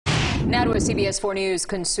Now to a CBS 4 News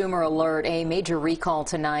consumer alert. A major recall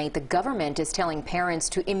tonight. The government is telling parents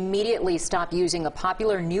to immediately stop using a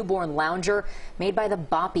popular newborn lounger made by the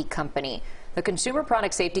Boppy company. The Consumer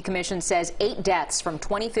Product Safety Commission says 8 deaths from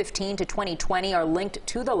 2015 to 2020 are linked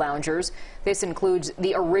to the loungers. This includes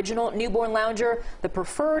the original newborn lounger, the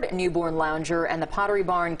preferred newborn lounger, and the Pottery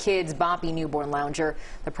Barn Kids Boppy newborn lounger.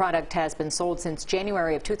 The product has been sold since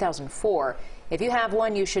January of 2004. If you have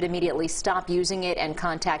one, you should immediately stop using it and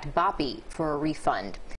contact Boppy for a refund.